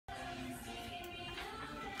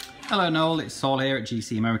Hello Noel, it's Saul here at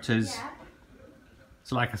GC Motors. Yeah.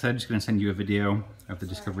 So like I said, I'm just going to send you a video of the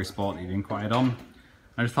Discovery Sport that you've inquired on.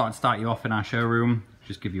 I just thought I'd start you off in our showroom,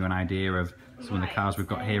 just give you an idea of some of the cars we've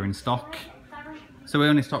got here in stock. So we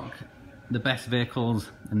only stock the best vehicles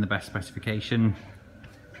in the best specification,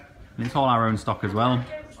 and it's all our own stock as well.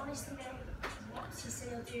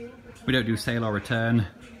 We don't do sale or return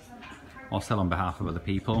or sell on behalf of other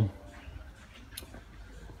people.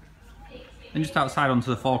 And just outside onto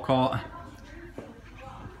the forecourt,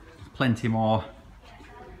 plenty more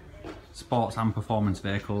sports and performance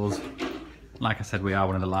vehicles. Like I said, we are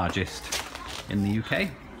one of the largest in the UK.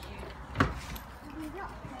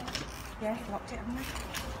 Yeah, locked it, haven't I?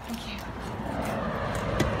 Thank you.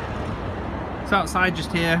 So outside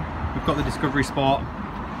just here, we've got the Discovery Sport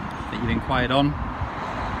that you've inquired on.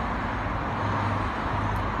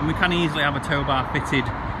 And we can easily have a tow bar fitted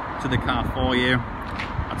to the car for you.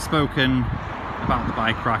 I've spoken about the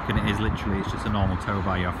bike rack, and it's just a normal tow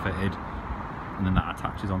bar you have fitted, and then that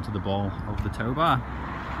attaches onto the ball of the tow bar.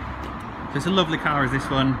 So it's a lovely car as this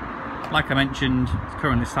one. Like I mentioned, it's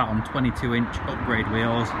currently sat on 22-inch upgrade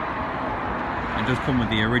wheels. It does come with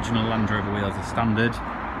the original Land Rover wheels as standard,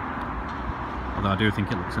 although I do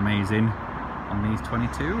think it looks amazing on these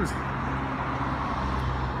 22s.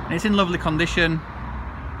 And it's in lovely condition.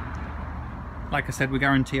 Like I said, we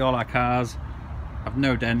guarantee all our cars have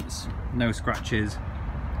no dents, no scratches,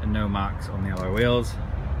 and no marks on the alloy wheels.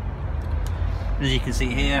 As you can see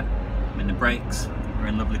here, the brakes are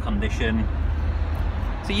in lovely condition.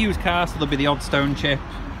 It's a used car, so there'll be the odd stone chip.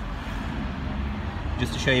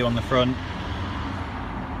 Just to show you on the front,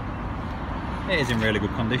 it is in really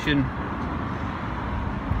good condition.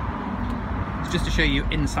 It's just to show you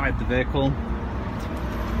inside the vehicle.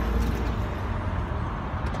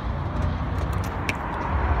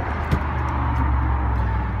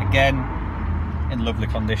 Again, in lovely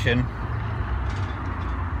condition.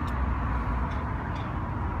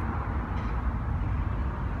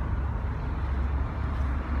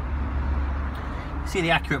 See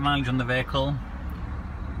the accurate mileage on the vehicle,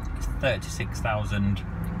 it's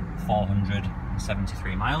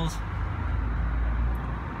 36,473 miles.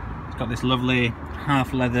 It's got this lovely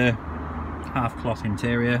half leather, half cloth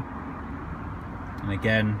interior, and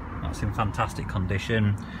again, that's in fantastic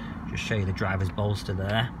condition. Just show you the driver's bolster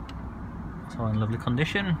there. It's all in lovely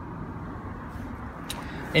condition.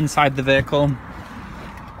 Inside the vehicle,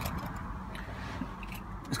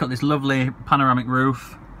 it's got this lovely panoramic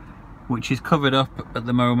roof, which is covered up at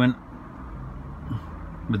the moment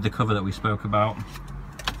with the cover that we spoke about.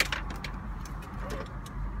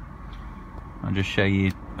 I'll just show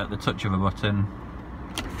you at the touch of a button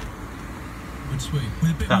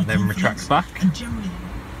that then retracts back.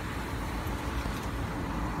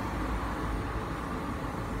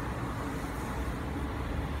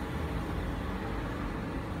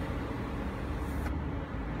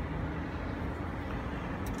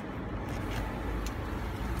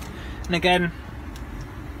 And again,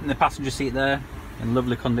 in the passenger seat there, in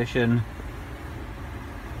lovely condition.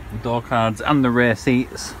 The door cards and the rear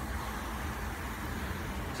seats,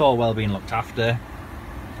 it's all well being looked after.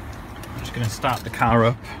 I'm just going to start the car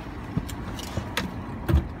up.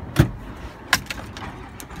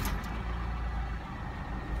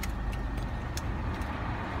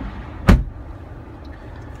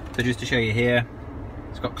 So just to show you here,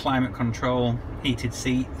 it's got climate control, heated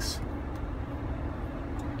seats.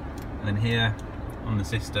 And then here on the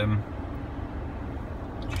system,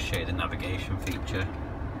 just show you the navigation feature.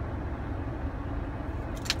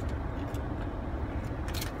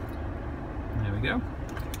 There we go.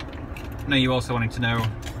 Now you also wanted to know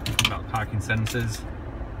about parking sensors.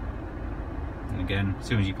 And again, as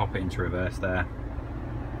soon as you pop it into reverse there,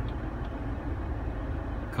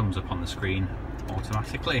 it comes up on the screen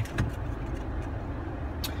automatically.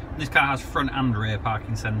 This car has front and rear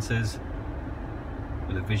parking sensors,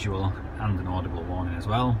 with a visual and an audible warning as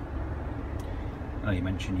well. I know you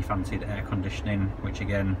mentioned you fancied air conditioning, which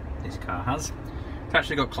again this car has. It's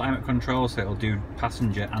actually got climate control, so it'll do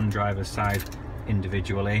passenger and driver's side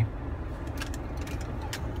individually.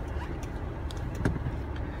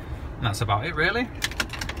 And that's about it really.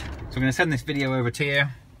 So I'm going to send this video over to you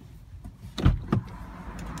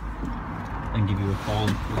and give you a call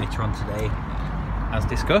later on today as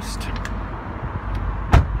discussed.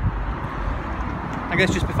 I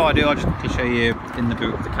guess just before I do, I'll just quickly show you in the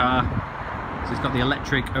boot of the car. So it's got the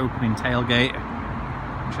electric opening tailgate,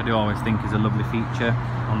 which I do always think is a lovely feature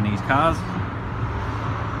on these cars.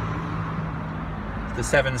 It's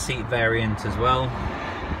the 7-seat variant as well.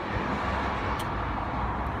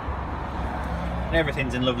 And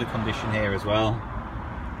everything's in lovely condition here as well.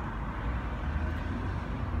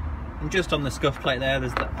 And just on the scuff plate there,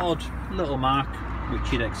 there's the odd little mark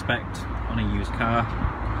which you'd expect on a used car,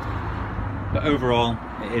 but overall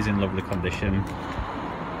it is in lovely condition.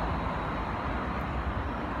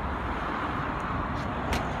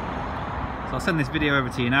 So I'll send this video over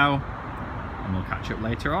to you now and we'll catch up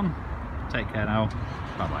later on. Take care now,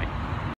 bye bye.